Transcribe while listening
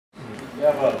You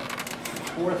have a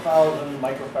 4,000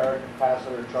 microfarad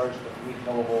capacitor charged at 3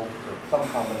 kilovolts or some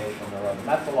combination thereof, and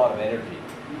that's a lot of energy.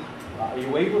 Are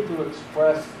you able to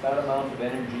express that amount of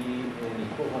energy in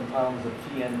equivalent pounds of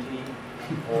TNT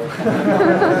or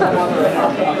some other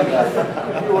energy?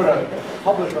 If you were to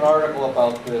publish an article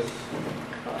about this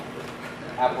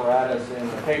apparatus in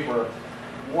the paper,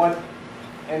 what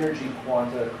energy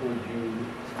quanta could you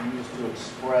use to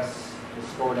express the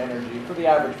stored energy for the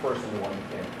average person who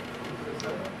understands?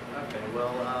 Okay,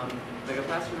 well, the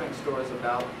capacitor bank stores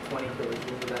about 20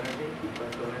 kilojoules of energy,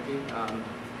 electrical energy.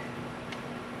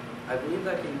 I believe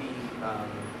that can be, I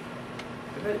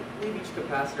believe each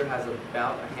capacitor has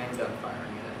about a handgun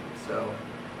firing in it. So,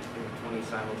 20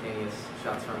 simultaneous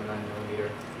shots from a 9mm.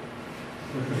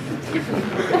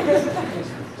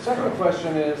 Second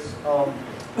question is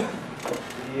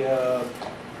the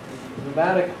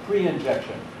pneumatic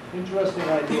pre-injection. Interesting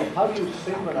idea. How do you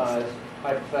synchronize,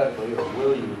 hypothetically, or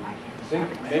will you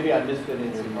maybe I missed it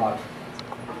in your talk.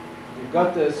 You've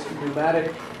got this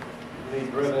pneumatically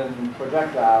driven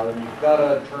projectile, and you've got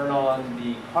to turn on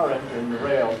the current in the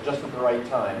rails just at the right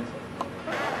time.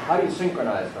 How do you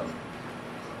synchronize them?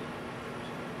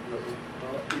 Well,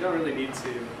 you don't really need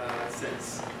to,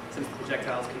 since the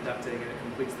projectile is conducting and it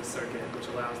completes the circuit, which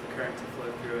allows the current to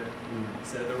flow through it.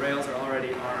 So the rails are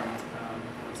already armed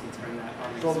once you turn that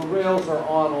arming So the rails are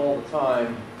on all the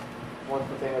time. Once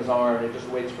the thing is armed, it just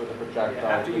waits for the projectile.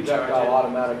 Yeah, after you the projectile charge it,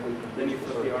 automatically then you completes flip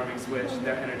the the circuit. arming switch,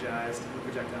 they're energized, the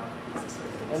projectile completes the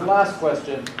circuit. And last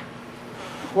question.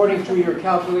 According to your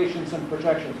calculations and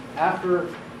projections, after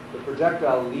the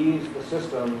projectile leaves the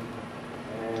system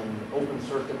and open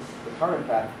circuits the current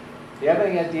path, do you have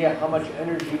any idea how much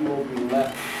energy will be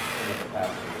left in the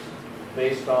capacitors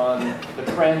based on the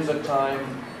transit time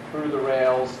through the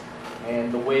rails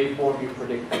and the waveform you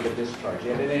predict for the discharge? Do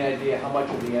you have any idea how much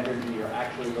of the energy you're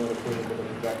actually going to put into the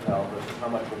projectile versus how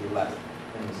much will be left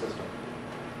in the system?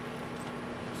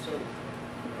 So,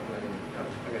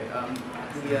 okay,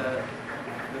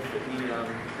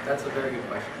 that's a very good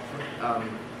question.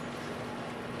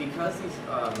 Because these,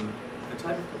 the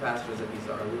type of capacitors that these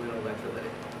are aluminum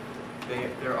electrolytic,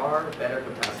 there are better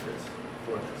capacitors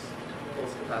for this,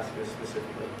 pulse capacitors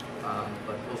specifically,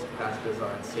 but pulse capacitors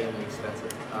are insanely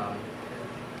expensive.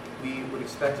 We would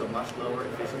expect a much lower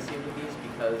efficiency with these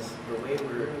because the way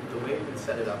we would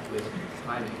set it up with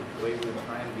timing, the way we would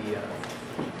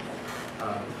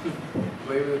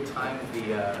time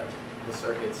the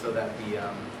circuit so that the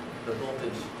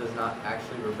voltage does not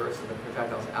actually reverse the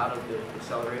projectiles out of the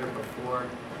accelerator before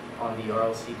on the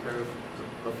RLC curve,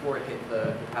 before it hit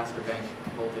the capacitor bank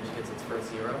voltage hits its first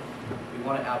zero. We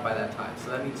want it out by that time. So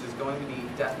that means there's going to be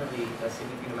definitely a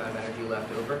significant amount of energy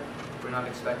left over. We're not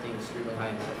expecting extremely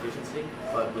high efficiency,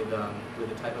 but with the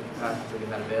type of capacitor we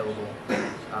had available,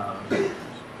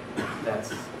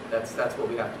 that's what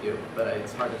we have to do. But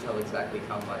it's hard to tell exactly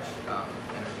how much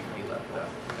energy will be left.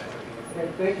 Okay,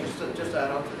 thank you. Just to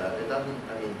add on to that, it doesn't.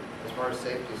 I mean, as far as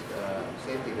safety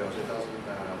goes, it doesn't.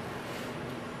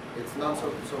 It's not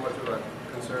so much of a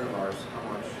concern of ours how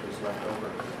much is left over,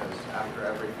 because after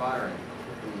every firing,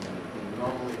 the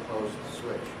normally closed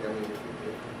switch. I mean,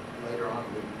 later on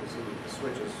we can see the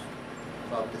switch is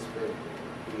about this big.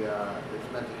 It's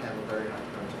meant to handle very high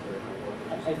currents and very high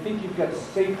voltages. I think you've got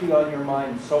safety on your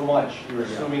mind so much, you're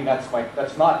assuming that's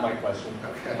not my question.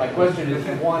 Okay. My question is,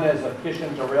 you want as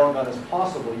efficient a railgun as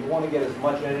possible. You want to get as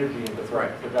much energy into the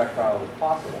projectile as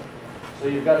possible. So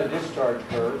you've got a discharge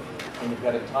curve, and you've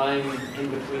got a time in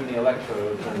between the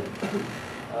electrodes, and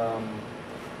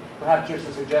perhaps just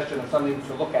a suggestion of something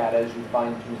to look at as you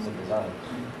fine-tune the design.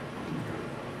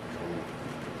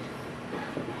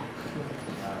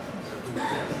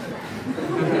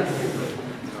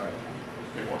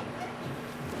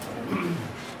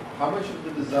 How much of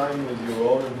the design was your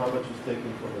own and how much was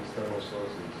taken from external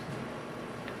sources?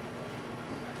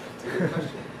 It's a good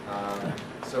question.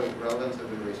 So relevance have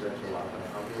been researched a lot by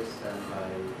hobbyists and by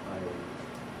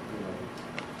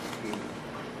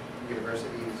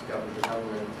universities,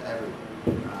 government, everyone.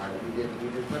 We did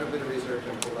quite a bit of research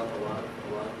and pulled up a lot of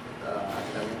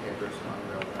academic papers on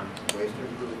railguns, ways to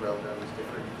improve railguns,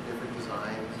 different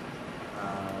designs,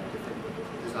 different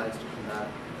designs to combat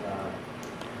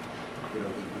the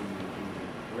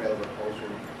rail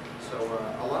repulsion. So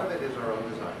a lot of it is our own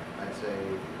design. I'd say.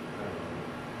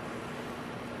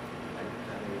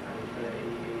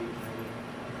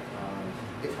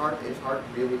 It's hard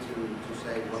really to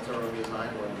say what's our own design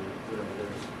when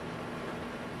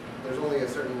there's only a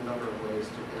certain number of ways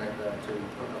to connect that to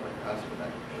hook up a capacitor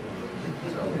back.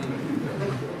 So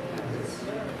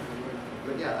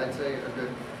but yeah, I'd say a good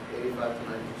 85 to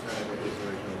 90% of it is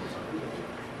original design.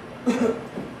 You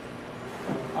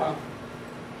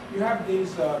have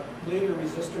these bleeder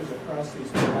resistors across these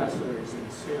capacitors in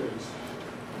series.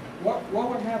 What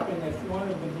would happen if one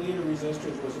of the bleeder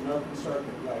resistors was an open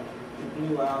circuit, like it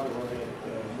blew out or it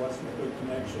wasn't a good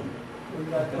connection?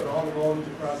 Would that put all the voltage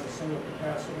across a single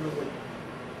capacitor?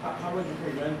 How would you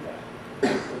prevent that?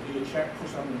 Or do you check for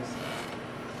something?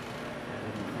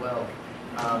 Well,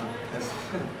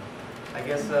 I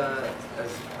guess I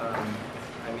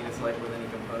mean, it's like with any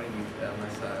component,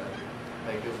 unless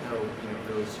like there's no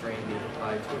really strain being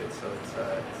applied to it, so it's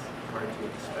hard to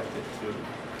expect it to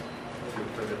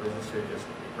for the resistor just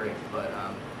break. But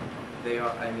they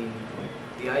are. I mean,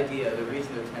 the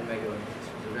reason they're 10 megohm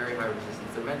resistors are very high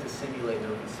resistance. They're meant to simulate an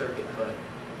open circuit, but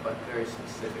very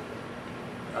specifically.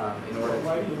 In order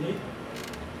why to, do you need them?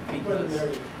 You put them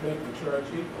there to make the charge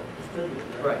equal, distributed,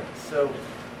 right? Right. So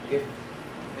if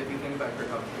you think about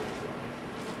Ricardo,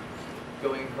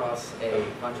 going across a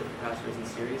bunch of capacitors in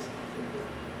series,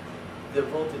 the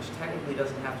voltage technically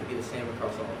doesn't have to be the same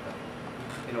across all of them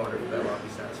in order for that law to be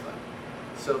satisfied.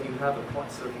 So if you have a point,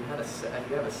 if you have a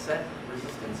set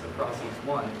resistance across each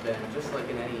one, then just like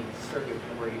in any circuit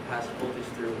where you pass voltage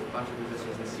through a bunch of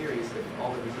resistors in series, if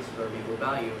all the resistors are of equal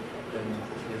value, then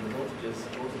the voltage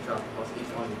drop across each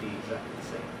one would be exactly the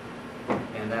same.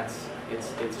 And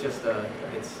it's just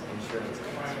insurance.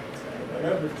 But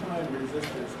over time,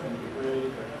 resistors can degrade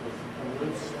with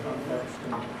loose contacts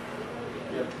can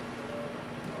get,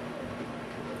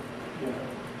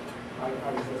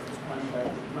 high resistance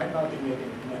contact. It might not be making a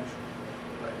connection.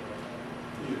 Right.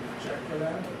 Do you check for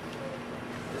that?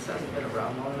 This hasn't been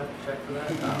around long enough to check for that.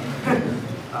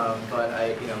 But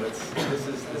it's a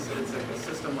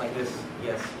system like this.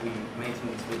 Yes,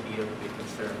 maintenance would be a big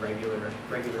concern. Regular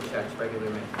checks, regular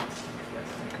maintenance. Yes,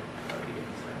 that would be a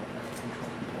concern.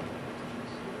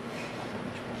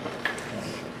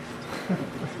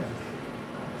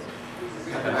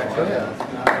 Actually,